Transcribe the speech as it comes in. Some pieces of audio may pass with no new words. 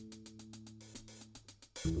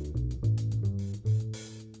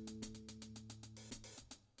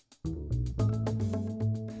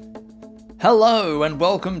Hello and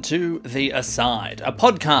welcome to The Aside, a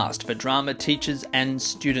podcast for drama teachers and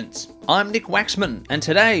students. I'm Nick Waxman, and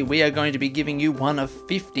today we are going to be giving you one of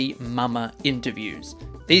 50 Mama interviews.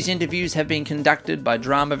 These interviews have been conducted by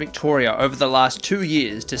Drama Victoria over the last 2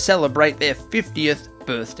 years to celebrate their 50th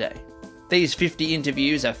birthday. These 50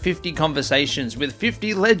 interviews are 50 conversations with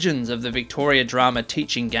 50 legends of the Victoria drama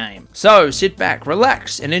teaching game. So sit back,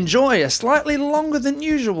 relax, and enjoy a slightly longer than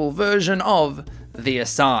usual version of The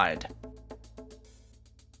Aside.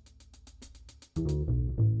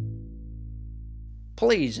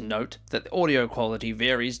 Please note that the audio quality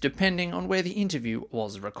varies depending on where the interview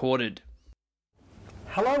was recorded.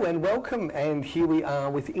 Hello and welcome, and here we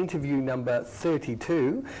are with interview number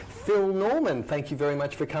 32. Phil Norman, thank you very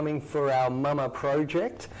much for coming for our Mama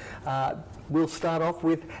project. We'll start off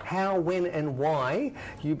with how, when and why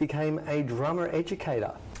you became a drummer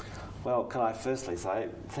educator. Well, can I firstly say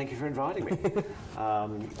thank you for inviting me.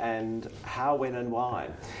 And how, when and why.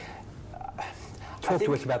 Talk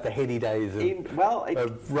to us about the heady days of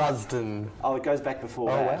Rusden. Oh, it goes back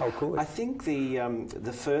before that. Oh, wow, of course. I think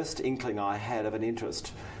the first inkling I had of an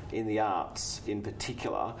interest in the arts in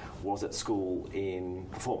particular was at school in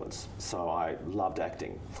performance. So I loved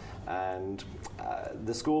acting. And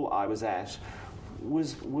the school I was at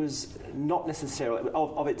was not necessarily,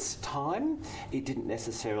 of its time, it didn't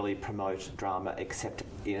necessarily promote drama except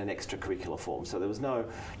in an extracurricular form. So there was no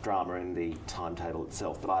drama in the timetable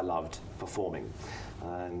itself, but I loved performing.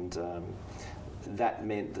 And that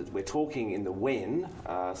meant that we're talking in the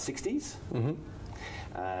 60s,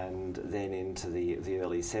 and then into the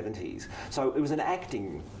early 70s. So it was an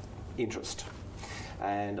acting interest.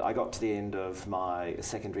 And I got to the end of my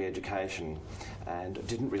secondary education and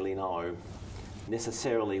didn't really know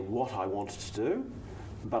necessarily what I wanted to do,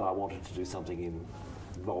 but I wanted to do something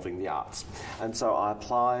involving the arts. And so I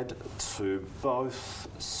applied to both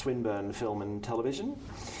Swinburne Film and Television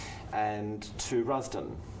and to Rusden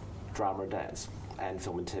Drama and Dance and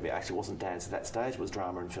Film and TV. Actually, it wasn't dance at that stage, it was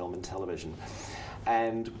drama and film and television.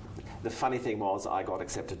 And the funny thing was I got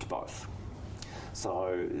accepted to both.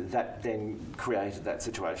 So that then created that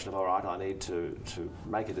situation of, all right, I need to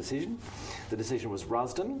make a decision. The decision was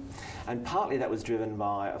Rusden, and partly that was driven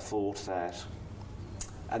by a thought that,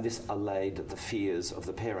 and this allayed the fears of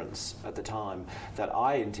the parents at the time, that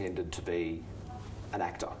I intended to be an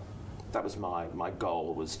actor. That was my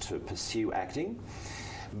goal, was to pursue acting.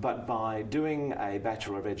 But by doing a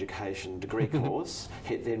Bachelor of Education degree course,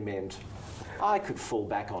 it then meant I could fall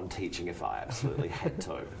back on teaching if I absolutely had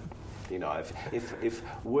to. You know, if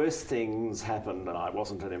worse things happened and I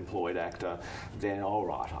wasn't an employed actor, then all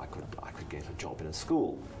right, I could get a job in a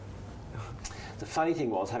school. The funny thing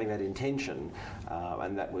was, having that intention,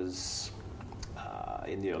 and that was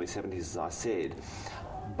in the early 70s, as I said,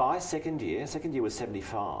 by second year was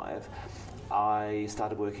 75, I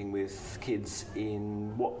started working with kids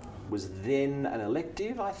in what was then an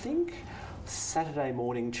elective, I think, Saturday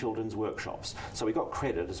morning children's workshops. So we got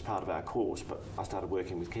credit as part of our course, but I started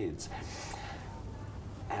working with kids.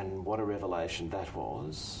 And what a revelation that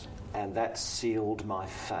was. And that sealed my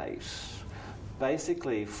fate.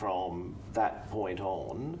 Basically from that point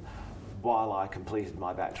on, while I completed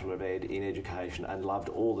my Bachelor of Ed in Education and loved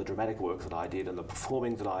all the dramatic work that I did and the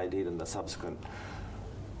performing that I did and the subsequent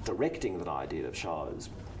directing that I did of shows,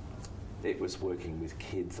 it was working with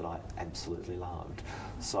kids that I absolutely loved.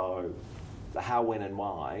 So the how, when and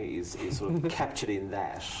why is sort of captured in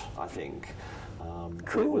that, I think.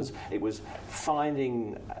 Cool. It was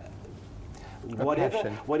finding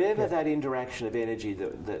whatever that interaction of energy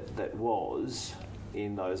that was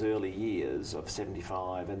in those early years of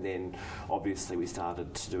 75, and then obviously we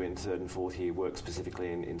started to do in third and fourth year work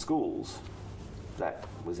specifically in schools. That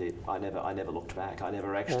was it. I never looked back. I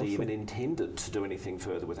never actually even intended to do anything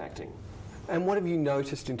further with acting. And what have you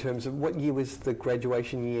noticed in terms of, what year was the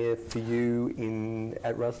graduation year for you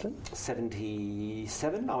at Rusden?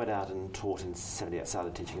 77. I went out and taught in 78,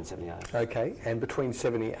 started teaching in 78. Okay, and between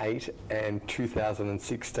 78 and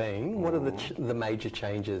 2016, what are the major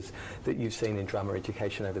changes that you've seen in drama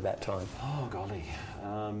education over that time? Oh, golly.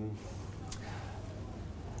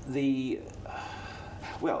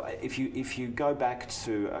 Well, if you go back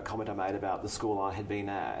to a comment I made about the school I had been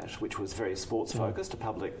at, which was very sports focused, a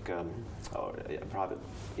public or a private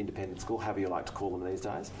independent school, however you like to call them these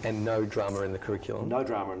days. And no drama in the curriculum. No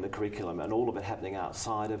drama in the curriculum, and all of it happening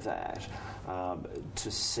outside of that.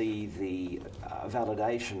 To see the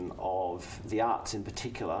validation of the arts in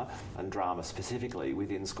particular and drama specifically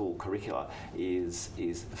within school curricula is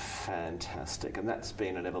fantastic, and that's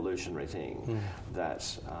been an evolutionary thing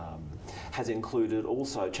that has included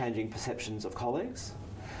also changing perceptions of colleagues,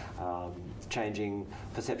 changing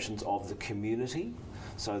perceptions of the community.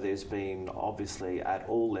 So there's been obviously at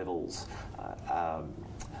all levels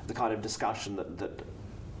the kind of discussion that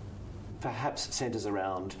perhaps centres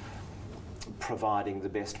around providing the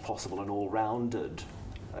best possible and all-rounded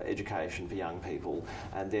education for young people,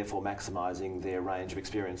 and therefore maximising their range of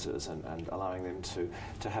experiences and allowing them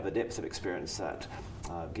to have a depth of experience that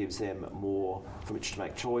gives them more from which to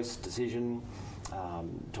make choice, decision,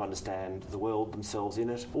 to understand the world, themselves in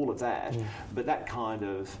it, all of that. But that kind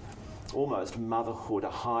of almost motherhood, a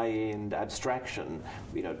high-end abstraction,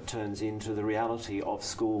 turns into the reality of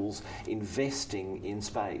schools investing in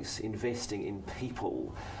space, investing in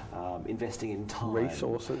people, investing in time,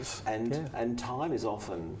 resources, and time is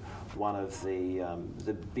often one of the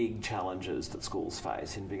big challenges that schools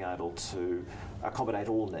face in being able to accommodate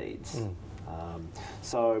all needs.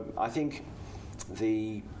 So I think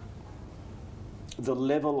the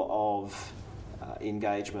level of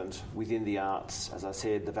engagement within the arts, as I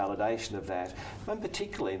said, the validation of that, and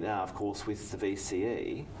particularly now, of course, with the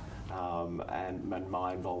VCE and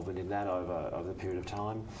my involvement in that over the period of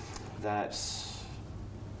time, that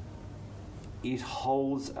it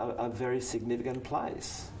holds a very significant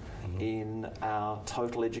place in our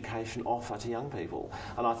total education offer to young people,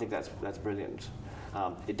 and I think that's brilliant.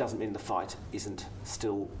 It doesn't mean the fight isn't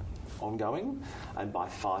still ongoing, and by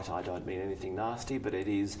fight I don't mean anything nasty, but it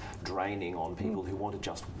is draining on people who want to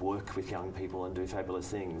just work with young people and do fabulous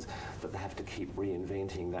things, but they have to keep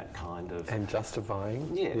reinventing that kind of... And justifying.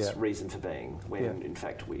 Yes, reason for being, when in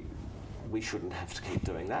fact we shouldn't have to keep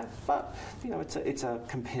doing that. But, it's a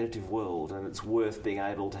competitive world, and it's worth being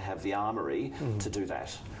able to have the armoury to do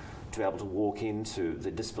that, to be able to walk into the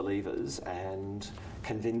disbelievers and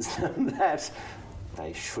convince them that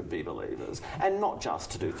they should be believers, and not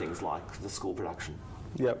just to do things like the school production.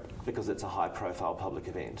 Because it's a high-profile public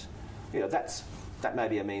event. That may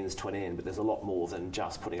be a means to an end, but there's a lot more than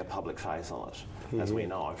just putting a public face on it, as we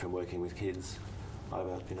know from working with kids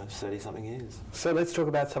over 30-something years. So let's talk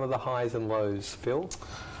about some of the highs and lows, Phil.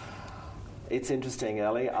 It's interesting,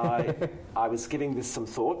 Ellie. I was giving this some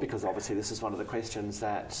thought because obviously this is one of the questions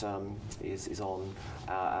that is on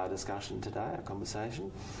our discussion today, our conversation.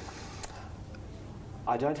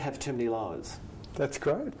 I don't have too many lows. That's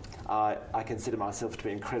great. I consider myself to be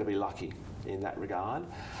incredibly lucky in that regard.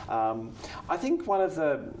 I think one of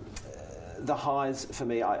the highs for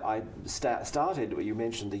me, I started, you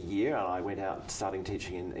mentioned the year, and I went out starting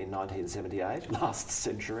teaching in 1978, last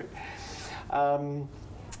century. I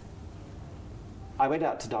went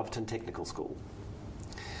out to Doveton Technical School.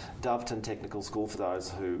 Doveton Technical School, for those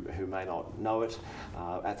who may not know it,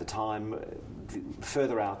 at the time,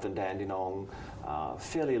 further out than Dandenong,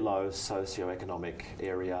 fairly low socio-economic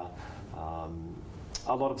area,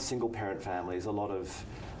 a lot of single-parent families, a lot of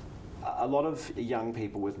young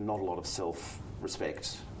people with not a lot of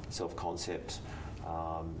self-respect, self-concept,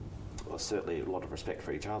 or certainly a lot of respect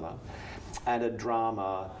for each other, and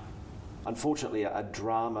unfortunately, a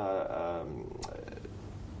drama.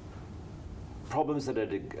 Problems that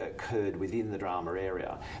had occurred within the drama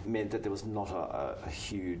area meant that there was not a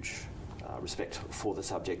huge respect for the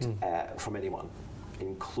subject from anyone,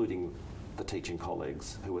 including the teaching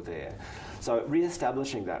colleagues who were there. So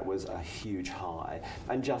re-establishing that was a huge high,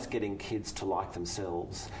 and just getting kids to like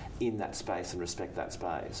themselves in that space and respect that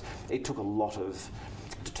space. It took a lot of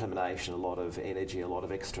determination, a lot of energy, a lot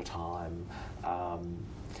of extra time.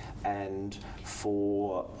 And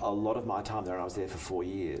for a lot of my time there, and I was there for 4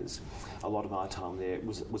 years, a lot of my time there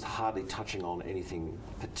was hardly touching on anything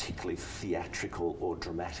particularly theatrical or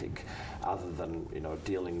dramatic, other than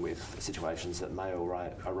dealing with situations that may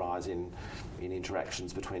arise in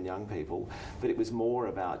interactions between young people. But it was more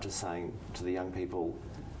about just saying to the young people,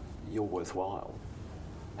 you're worthwhile,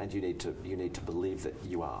 and you need to believe that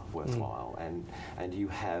you are worthwhile, and you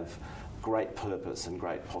have great purpose and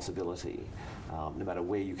great possibility, no matter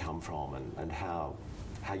where you come from and how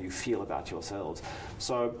you feel about yourselves.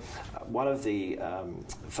 So one of the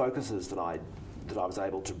focuses that I was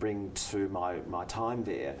able to bring to my time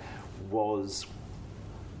there was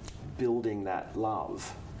building that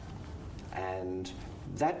love. And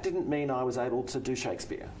that didn't mean I was able to do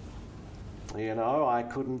Shakespeare. You know, I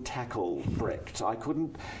couldn't tackle Brecht.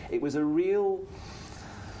 It was a real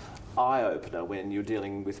eye-opener when you're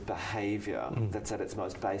dealing with behaviour that's at its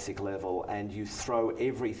most basic level, and you throw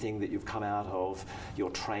everything that you've come out of your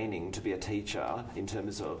training to be a teacher in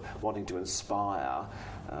terms of wanting to inspire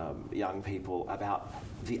young people about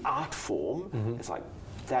the art form. It's like,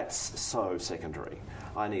 that's so secondary.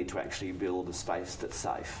 I need to actually build a space that's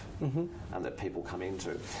safe and that people come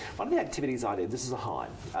into. One of the activities I did, this is a high,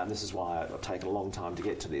 and this is why I've taken a long time to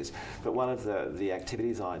get to this, but one of the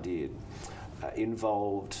activities I did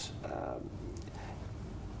involved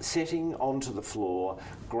setting onto the floor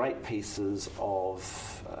great pieces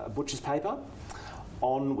of butcher's paper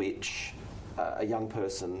on which a young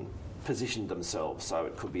person positioned themselves. So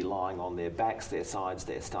it could be lying on their backs, their sides,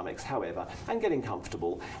 their stomachs, however, and getting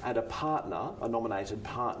comfortable, and a nominated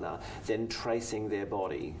partner, then tracing their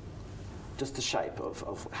body, just the shape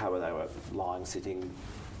of how they were lying, sitting,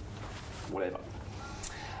 whatever.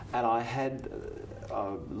 And I had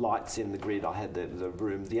lights in the grid. I had the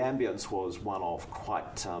room. The ambience was one of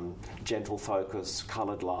quite gentle focus,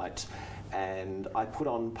 coloured light, and I put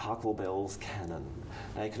on Pachelbel's Canon.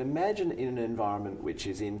 Now you can imagine in an environment which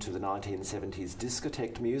is into the 1970s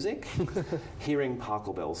discotheque music, hearing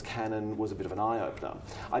Pachelbel's Canon was a bit of an eye-opener.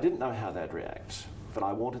 I didn't know how they'd react, but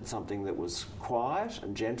I wanted something that was quiet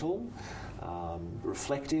and gentle,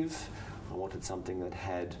 reflective. I wanted something that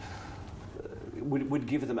had would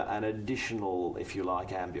give them an additional, if you like,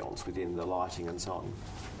 ambience within the lighting and so on.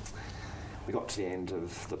 We got to the end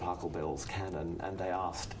of the Pachelbel's Canon and they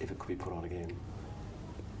asked if it could be put on again.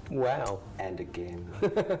 Wow. And again,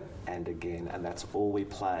 and again. And that's all we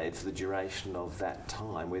played for the duration of that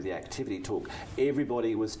time where the activity took.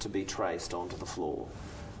 Everybody was to be traced onto the floor,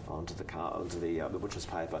 onto the butcher's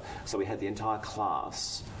paper. So we had the entire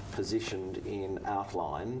class positioned in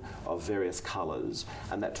outline of various colours,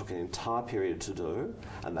 and that took an entire period to do,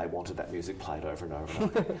 and they wanted that music played over and over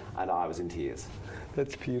and over. And I was in tears.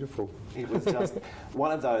 That's beautiful. It was just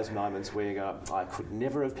one of those moments where you go, I could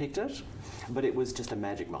never have picked it, but it was just a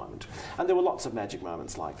magic moment. And there were lots of magic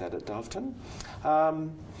moments like that at Doveton.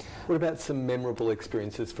 What about some memorable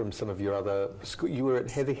experiences from some of your other schools? You were at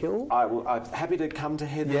Heatherhill? I'm happy to come to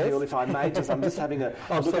Heatherhill if I may. I'm just having a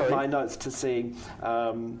look at my notes to see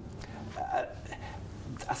a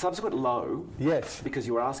subsequent low. Yes. Because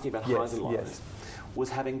you were asking about highs and lows. Yes. Was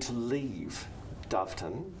having to leave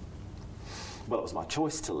Doveton. Well, it was my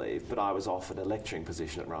choice to leave, but I was offered a lecturing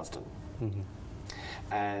position at Rusden.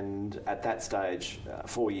 And at that stage,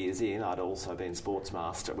 4 years in, I'd also been sports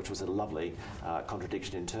master, which was a lovely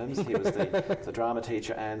contradiction in terms. He was the drama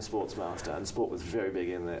teacher and sports master, and sport was very big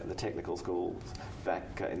in the technical schools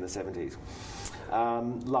back in the 70s.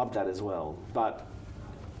 Loved that as well. But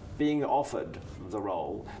being offered the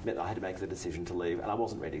role meant I had to make the decision to leave, and I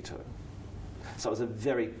wasn't ready to. So it was a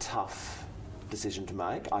very tough decision to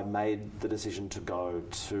make. I made the decision to go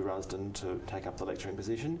to Rusden to take up the lecturing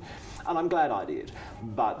position, and I'm glad I did.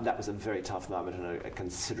 But that was a very tough moment and a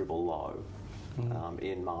considerable low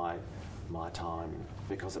in my time,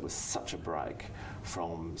 because it was such a break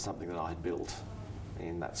from something that I had built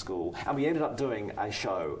in that school. And we ended up doing a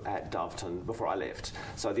show at Doveton before I left.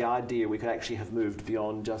 So the idea we could actually have moved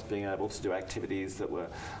beyond just being able to do activities that were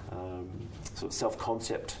sort of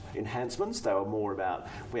self-concept enhancements. They were more about,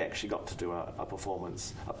 we actually got to do a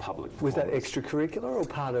performance, a public performance. Was that extracurricular or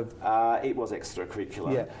part of... it was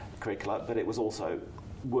extracurricular, curricular, but it was also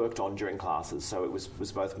worked on during classes, so it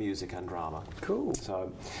was both music and drama. Cool.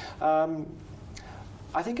 So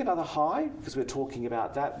I think another high, because we're talking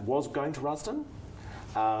about that, was going to Rusden.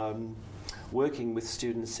 Working with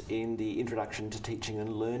students in the Introduction to Teaching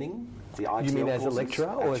and Learning, the ITL You mean as courses, a lecturer?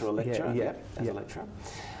 Or actual lecturer, yeah, as a lecturer.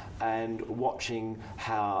 And watching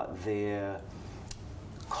how their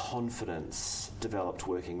confidence developed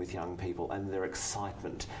working with young people and their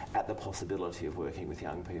excitement at the possibility of working with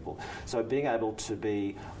young people. So being able to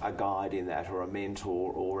be a guide in that, or a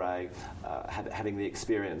mentor, or having the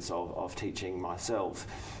experience of teaching myself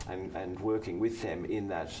and working with them in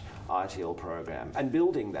that ITL program and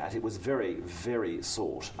building that, it was very, very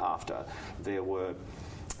sought after. There were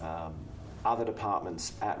other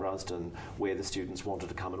departments at Rusden where the students wanted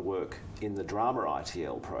to come and work in the drama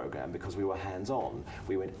ITL program because we were hands-on.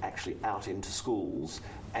 We went actually out into schools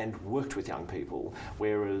and worked with young people,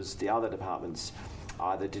 whereas the other departments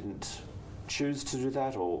either didn't choose to do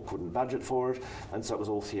that or couldn't budget for it, and so it was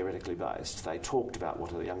all theoretically based. They talked about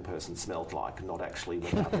what a young person smelled like, not actually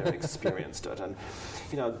went out there and experienced it. And,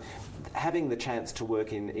 you know, having the chance to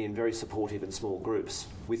work in very supportive and small groups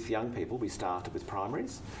with young people, we started with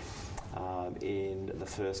primaries, in the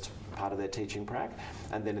first part of their teaching prac,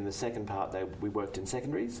 and then in the second part we worked in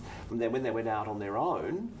secondaries. And then when they went out on their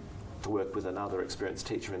own to work with another experienced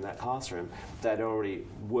teacher in that classroom, they'd already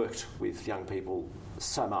worked with young people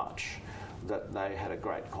so much that they had a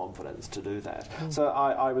great confidence to do that. So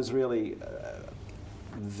I was really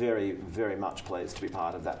very, very much pleased to be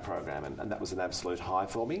part of that program, and that was an absolute high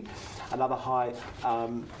for me. Another high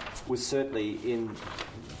was certainly in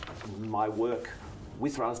my work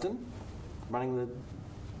with Rusden, running the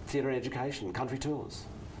theatre and education country tours.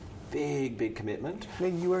 Big commitment. Now,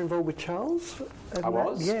 you were involved with Charles? I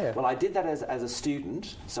was. Yeah. Well, I did that as a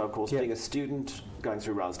student. So, of course, Yep. being a student, going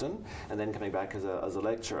through Rusden, and then coming back as a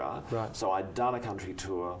lecturer. Right. So I'd done a country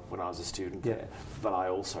tour when I was a student Yep. there, but I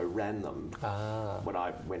also ran them Ah. when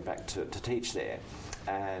I went back to teach there.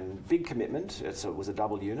 And big commitment. It was a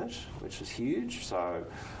double unit, which was huge. So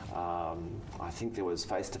I think there was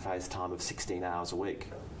face-to-face time of 16 hours a week.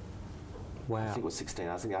 Wow. I think it was 16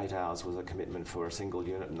 hours. I think 8 hours was a commitment for a single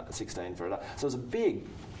unit and 16 for another. So it was a big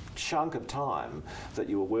chunk of time that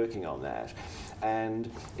you were working on that.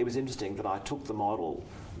 And it was interesting that I took the model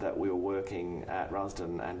that we were working at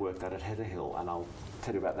Rusden and worked that at Heather Hill, and I'll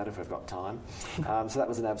tell you about that if we've got time. So that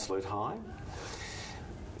was an absolute high.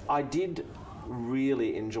 I did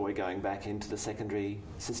really enjoy going back into the secondary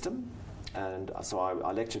system, and so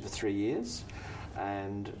I lectured for 3 years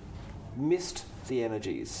and missed the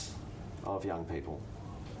energies of young people,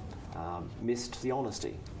 missed the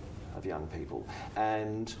honesty of young people,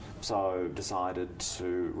 and so decided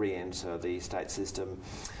to re-enter the state system.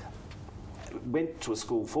 Went to a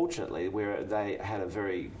school, fortunately, where they had a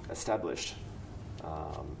very established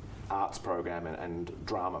arts program and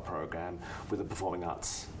drama program with a performing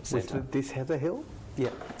arts centre. Was this Heather Hill?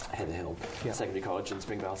 Yeah. Heather Hill, Yeah. Secondary College in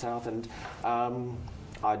Springvale South, and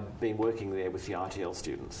I'd been working there with the RTL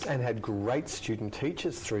students. And had great student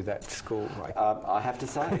teachers through that school, right? I have to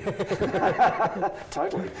say.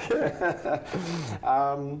 Totally.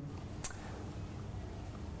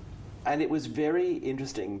 And it was very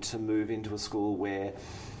interesting to move into a school where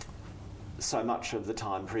so much of the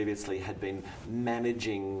time previously had been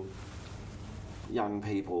managing young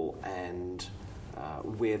people and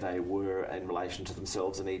where they were in relation to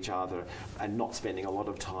themselves and each other, and not spending a lot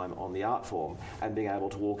of time on the art form, and being able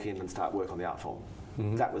to walk in and start work on the art form.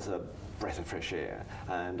 Mm-hmm. That was a breath of fresh air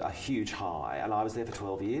and a huge high. And I was there for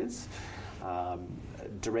 12 years,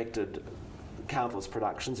 directed countless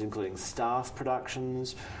productions, including staff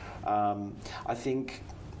productions. I think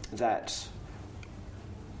that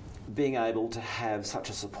being able to have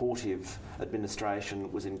such a supportive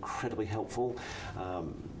administration was incredibly helpful.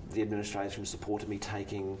 The administration supported me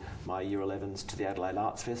taking my Year 11s to the Adelaide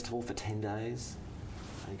Arts Festival for 10 days.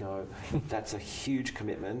 I go, that's a huge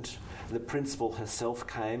commitment. The principal herself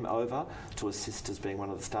came over to assist as being one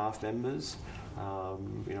of the staff members,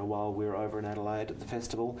 while we were over in Adelaide at the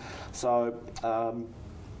festival. So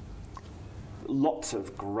lots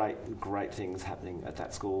of great things happening at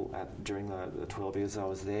that school during the 12 years I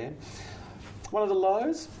was there. One of the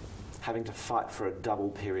lows, having to fight for a double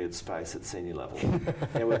period space at senior level.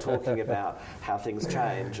 We're talking about how things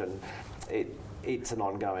change, and it's an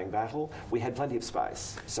ongoing battle. We had plenty of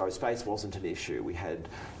space, so space wasn't an issue. We had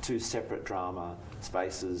 2 separate drama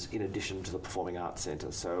spaces in addition to the Performing Arts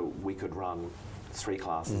Centre, so we could run 3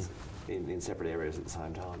 classes in separate areas at the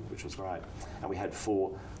same time, which was great. And we had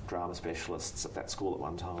 4 drama specialists at that school at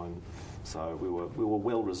one time, so we were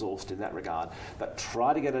well resourced in that regard. But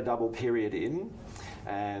try to get a double period in,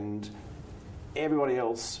 and everybody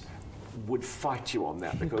else would fight you on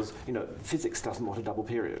that because physics doesn't want a double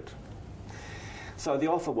period. So the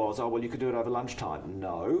offer was, you could do it over lunchtime.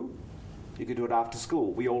 No, you could do it after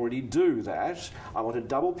school. We already do that. I want a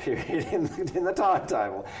double period in the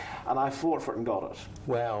timetable, and I fought for it and got it.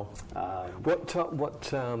 Wow. What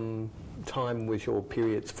time was your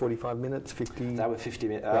periods? 45 minutes, 50? They were 50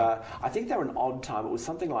 minutes. Right. I think they were an odd time. It was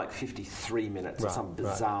something like 53 minutes, or some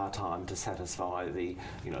bizarre time to satisfy the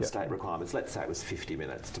state requirements. Let's say it was 50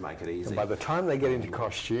 minutes to make it easy. And by the time they get into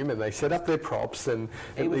costume and they set up their props, and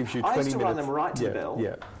it leaves you 20 minutes. I used to run them right to the bell.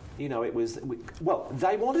 Yeah. It was,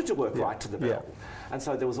 they wanted to work right to the bell. Yeah. And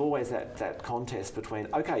so there was always that contest between,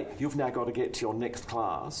 okay, you've now got to get to your next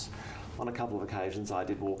class. On a couple of occasions I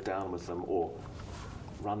did walk down with them, or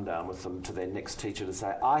run down with them to their next teacher to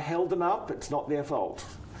say, I held them up, it's not their fault.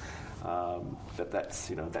 But that's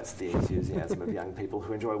the enthusiasm of young people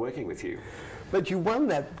who enjoy working with you. But you won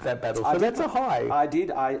that battle, so that's a high. I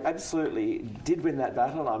did. I absolutely did win that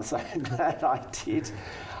battle, and I'm so glad I did.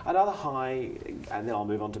 Another high, and then I'll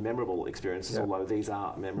move on to memorable experiences, although these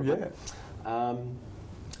are memorable. Yeah.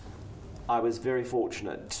 I was very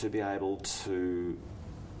fortunate to be able to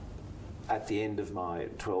at the end of my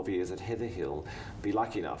 12 years at Heatherhill, be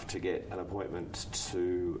lucky enough to get an appointment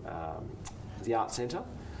to the Arts Centre.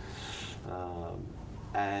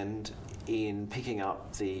 And in picking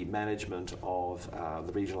up the management of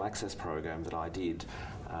the Regional Access Program that I did,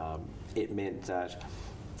 it meant that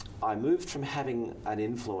I moved from having an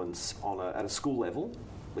influence at a school level,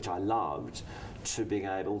 which I loved, to being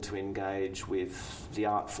able to engage with the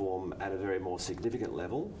art form at a very more significant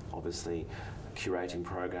level, obviously curating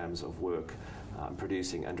programs of work,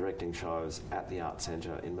 producing and directing shows at the Arts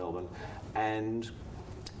Centre in Melbourne, and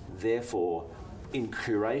therefore in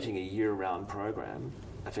curating a year-round program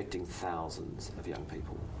affecting thousands of young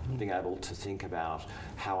people, being able to think about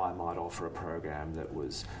how I might offer a program that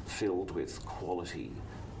was filled with quality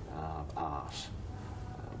art,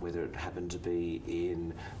 whether it happened to be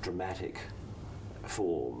in dramatic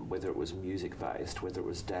form, whether it was music-based, whether it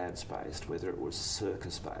was dance-based, whether it was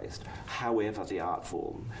circus-based, however the art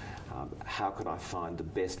form, how could I find the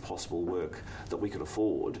best possible work that we could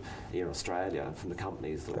afford in Australia from the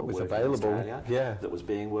companies that were working in Australia, that was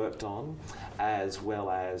being worked on, as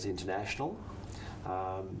well as international.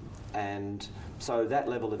 And so that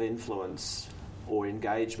level of influence or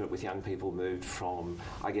engagement with young people moved from,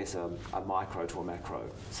 I guess, a micro to a macro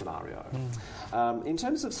scenario. In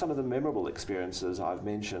terms of some of the memorable experiences, I've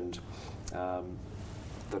mentioned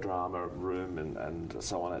the drama room and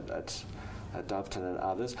so on at Doveton and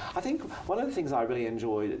others. I think one of the things I really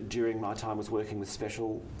enjoyed during my time was working with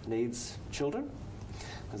special needs children.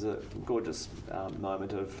 It was a gorgeous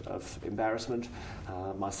moment of embarrassment,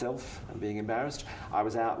 myself and being embarrassed. I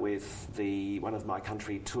was out with one of my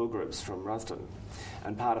country tour groups from Rusden,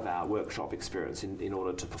 and part of our workshop experience in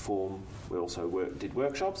order to perform, we also did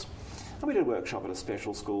workshops. And we did a workshop at a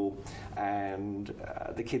special school, and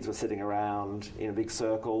the kids were sitting around in a big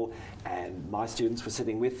circle, and my students were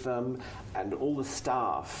sitting with them, and all the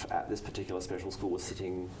staff at this particular special school were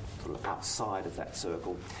sitting sort of outside of that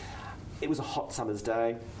circle. It was a hot summer's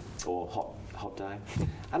day, or hot day,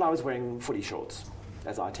 and I was wearing footy shorts,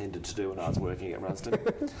 as I tended to do when I was working at Rusden.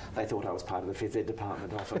 They thought I was part of the phys ed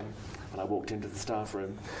department often when I walked into the staff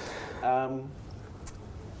room.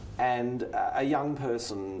 And a young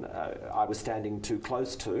person I was standing too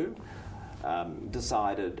close to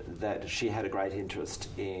decided that she had a great interest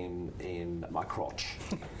in my crotch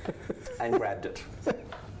and grabbed it.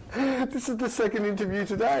 This is the second interview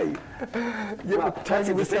today.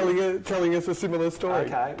 Tony was telling us a similar story.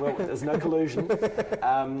 Okay, well, there's no collusion.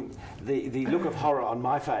 The look of horror on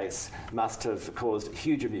my face must have caused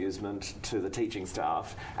huge amusement to the teaching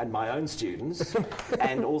staff and my own students,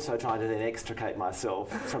 and also trying to then extricate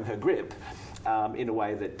myself from her grip in a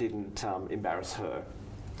way that didn't embarrass her.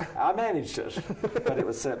 I managed it, but it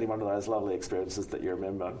was certainly one of those lovely experiences that you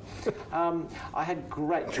remember. I had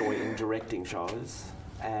great joy in directing shows.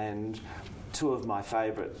 And two of my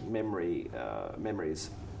favourite memories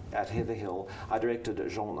at Heatherhill, I directed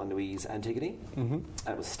Jean Anouilh's Antigone.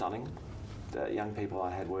 It was stunning. The young people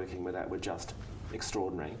I had working with that were just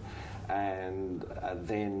extraordinary. And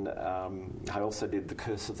then I also did The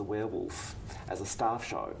Curse of the Werewolf as a staff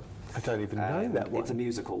show. I don't even know that one. It's a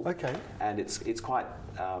musical. Okay. And it's quite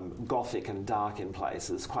gothic and dark in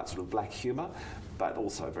places, quite sort of black humour, but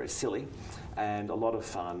also very silly. And a lot of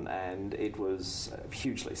fun, and it was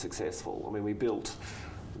hugely successful. I mean, we built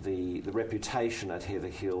the reputation at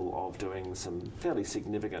Heatherhill of doing some fairly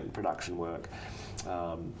significant production work,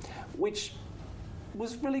 which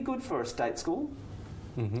was really good for a state school.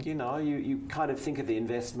 You know, you kind of think of the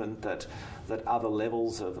investment that other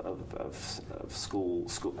levels of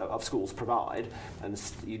schools provide, and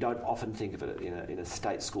you don't often think of it in a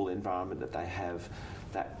state school environment that they have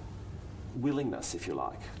that willingness, if you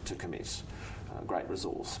like, to commit. Great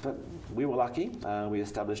resource. But we were lucky. We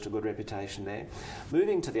established a good reputation there.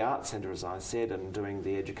 Moving to the Arts Centre, as I said, and doing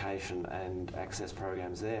the education and access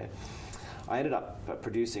programs there, I ended up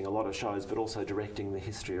producing a lot of shows, but also directing the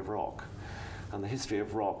History of Rock. And the History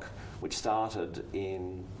of Rock, which started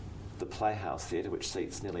in the Playhouse Theatre, which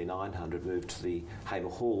seats nearly 900, moved to the Hamer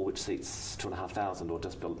Hall, which seats 2,500 or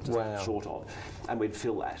just short of, and we'd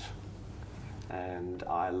fill that. And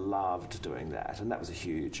I loved doing that, and that was a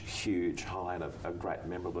huge high and a great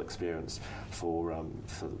memorable experience for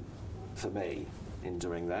me in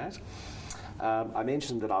doing that. I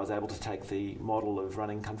mentioned that I was able to take the model of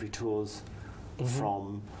running country tours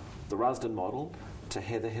from the Rusden model to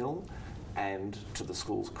Heatherhill and to the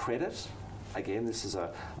school's credit. Again, this is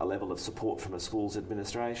a level of support from a school's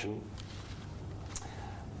administration.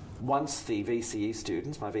 Once the VCE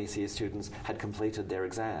students, my VCE students, had completed their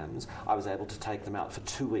exams, I was able to take them out for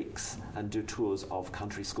 2 weeks and do tours of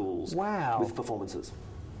country schools with performances.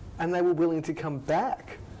 And they were willing to come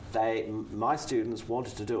back? My students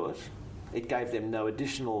wanted to do it. It gave them no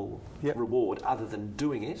additional Yep. reward other than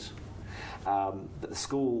doing it. But the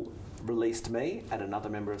school released me and another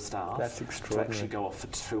member of staff That's to extraordinary. actually go off for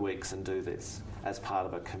 2 weeks and do this as part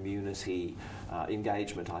of a community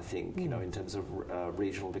engagement, I think, in terms of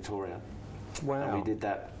regional Victoria. Wow. And we did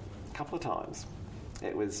that a couple of times.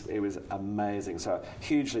 It was amazing, so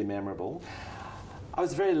hugely memorable. I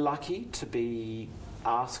was very lucky to be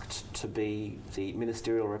asked to be the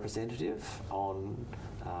ministerial representative on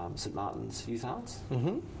St Martin's Youth Arts.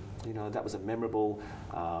 Mm-hmm. That was a memorable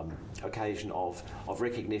occasion of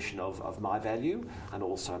recognition of my value and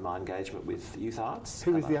also my engagement with youth arts.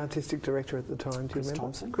 Who was the artistic director at the time, do you Chris remember?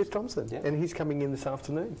 Thompson. Chris Thompson. Yeah. And he's coming in this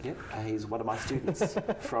afternoon. Yep, he's one of my students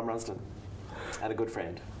from Rusden and a good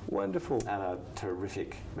friend. Wonderful. And a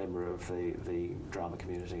terrific member of the drama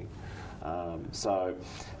community.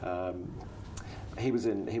 He was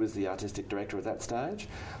the artistic director at that stage.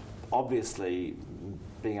 Obviously,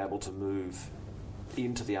 being able to move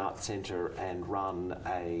into the Arts Centre and run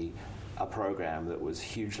a program that was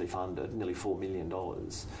hugely funded, nearly $4 million,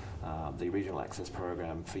 the Regional Access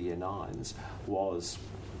Program for Year 9s, was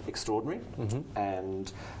extraordinary. Mm-hmm.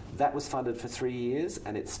 And that was funded for 3 years,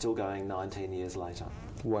 and it's still going 19 years later.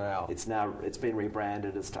 Wow. It's been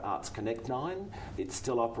rebranded as to Arts Connect 9. It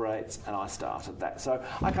still operates, and I started that. So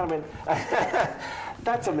I kind of went,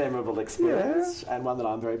 that's a memorable experience, and one that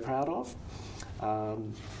I'm very proud of.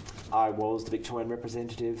 I was the Victorian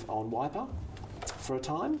representative on WIPA for a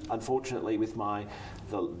time. Unfortunately, with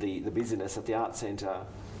the busyness at the Arts Centre,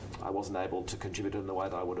 I wasn't able to contribute in the way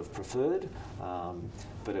that I would have preferred,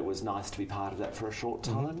 but it was nice to be part of that for a short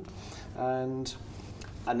time. Mm-hmm. And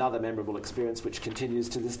another memorable experience, which continues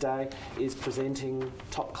to this day, is presenting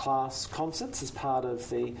top-class concerts as part of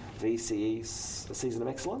the VCE Season of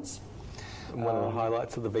Excellence. One of the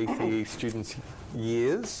highlights of the VCE students'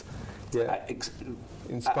 years. Yeah.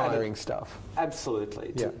 Inspiring stuff.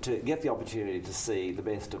 Absolutely. To get the opportunity to see the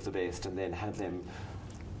best of the best and then have them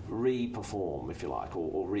re-perform, if you like,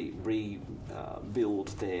 or rebuild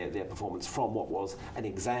their performance from what was an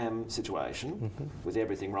exam situation, mm-hmm. with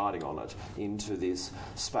everything riding on it, into this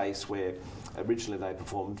space where originally they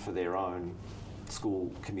performed for their own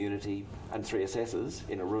school community and 3 assessors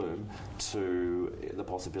in a room, to the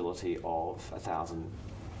possibility of 1,000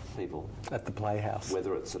 people at the Playhouse,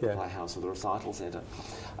 whether it's at the Playhouse or the Recital Centre.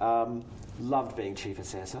 Loved being chief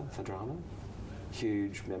assessor for drama.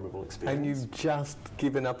 Huge, memorable experience. And you've just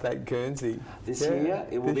given up that Guernsey. This year,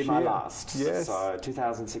 it will be my last. Yes. So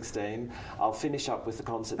 2016, I'll finish up with the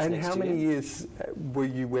concerts and next year. how many years were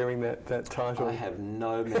you wearing that title? I have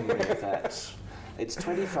no memory of that. It's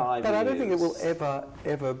 25 years. But I don't think it will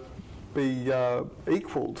ever be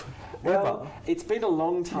equalled. Well, it's been a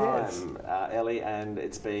long time, Ellie, and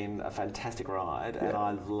it's been a fantastic ride, and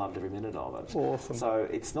I've loved every minute of it. Awesome. So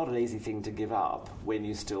it's not an easy thing to give up when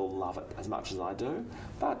you still love it as much as I do,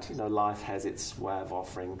 but life has its way of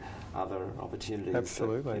offering other opportunities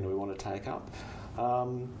Absolutely. that we want to take up.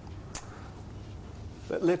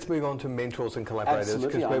 But let's move on to mentors and collaborators,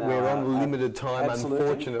 because we're on limited time,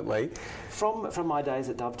 unfortunately. From my days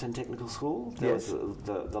at Doveton Technical School, there was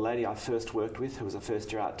the lady I first worked with, who was a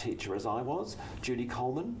first-year art teacher as I was, Judy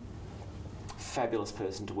Coleman. Fabulous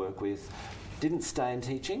person to work with. Didn't stay in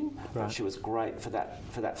teaching, but she was great for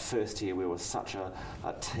that first year. We were such a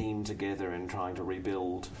team together in trying to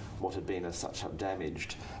rebuild what had been such a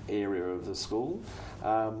damaged area of the school.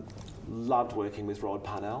 Loved working with Rod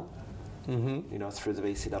Parnell. Mm-hmm. Through the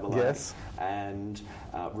VCAA. Yes. And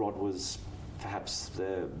Rod was perhaps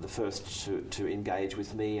the first to engage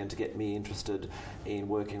with me and to get me interested in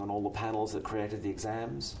working on all the panels that created the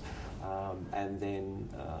exams, and then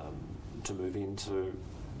to move into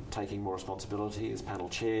taking more responsibility as panel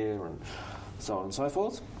chair and so on and so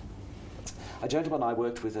forth. A gentleman I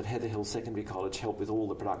worked with at Heather Hill Secondary College helped with all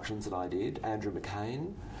the productions that I did, Andrew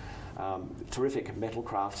McCain, terrific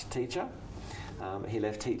metalcraft teacher. He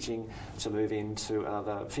left teaching to move into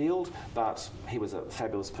another field, but he was a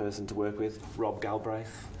fabulous person to work with. Rob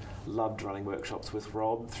Galbraith, loved running workshops with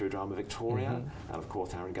Rob through Drama Victoria, and of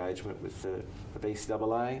course our engagement with the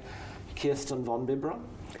BCAA. Kirsten von Bibra.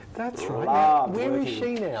 That's right. Where is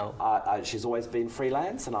she now? She's always been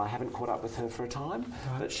freelance, and I haven't caught up with her for a time,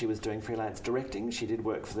 but she was doing freelance directing. She did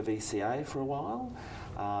work for the VCA for a while,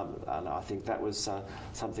 and I think that was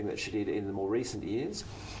something that she did in the more recent years.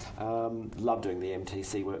 Loved doing the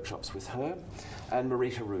MTC workshops with her. And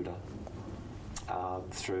Marita Ruder,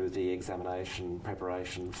 through the examination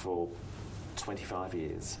preparation for 25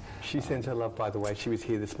 years. She sends her love, by the way. She was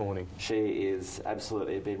here this morning. She is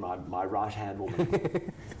absolutely been my right-hand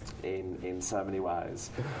woman in so many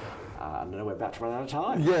ways. I know we're about to run out of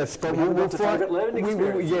time. Yes, but we'll favourite learning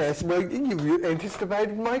experiences. Yes, well, you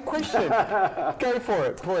anticipated my question. Go for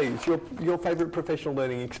it, please. Your favourite professional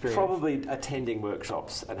learning experience? Probably attending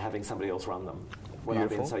workshops and having somebody else run them. When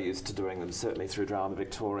Beautiful. I've been so used to doing them, certainly through Drama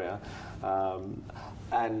Victoria,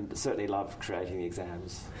 and certainly love creating the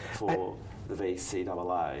exams for the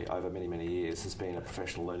VCAA over many, many years. Has been a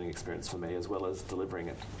professional learning experience for me, as well as delivering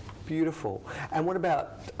it. Beautiful. And what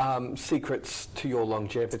about secrets to your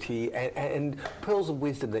longevity and pearls of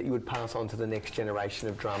wisdom that you would pass on to the next generation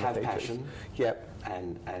of drama Have teachers? passion. Yep.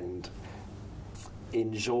 And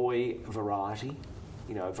enjoy variety.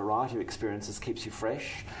 You know, variety of experiences keeps you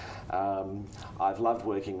fresh. I've loved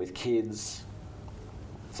working with kids.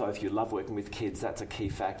 So if you love working with kids, that's a key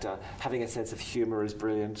factor. Having a sense of humour is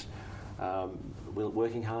brilliant.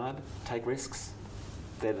 Working hard, take risks.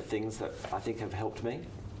 They're the things that I think have helped me.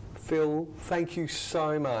 Phil, thank you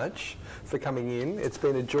so much for coming in. It's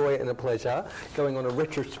been a joy and a pleasure going on a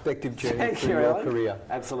retrospective journey through your career.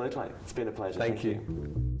 Absolutely. It's been a pleasure. Thank you.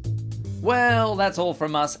 Well, that's all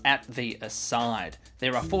from us at The Aside.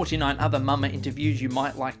 There are 49 other mama interviews you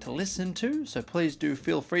might like to listen to, so please do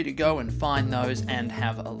feel free to go and find those and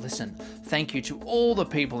have a listen. Thank you to all the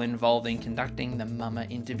people involved in conducting the mama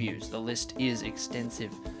interviews. The list is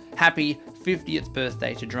extensive. Happy 50th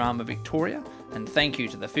birthday to Drama Victoria, and thank you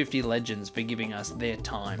to the 50 legends for giving us their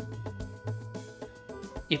time.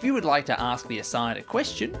 If you would like to ask The Aside a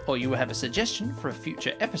question, or you have a suggestion for a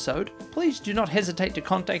future episode, please do not hesitate to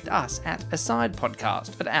contact us at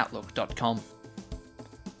asidepodcast@outlook.com.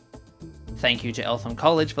 Thank you to Eltham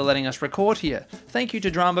College for letting us record here. Thank you to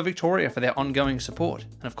Drama Victoria for their ongoing support.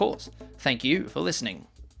 And of course, thank you for listening.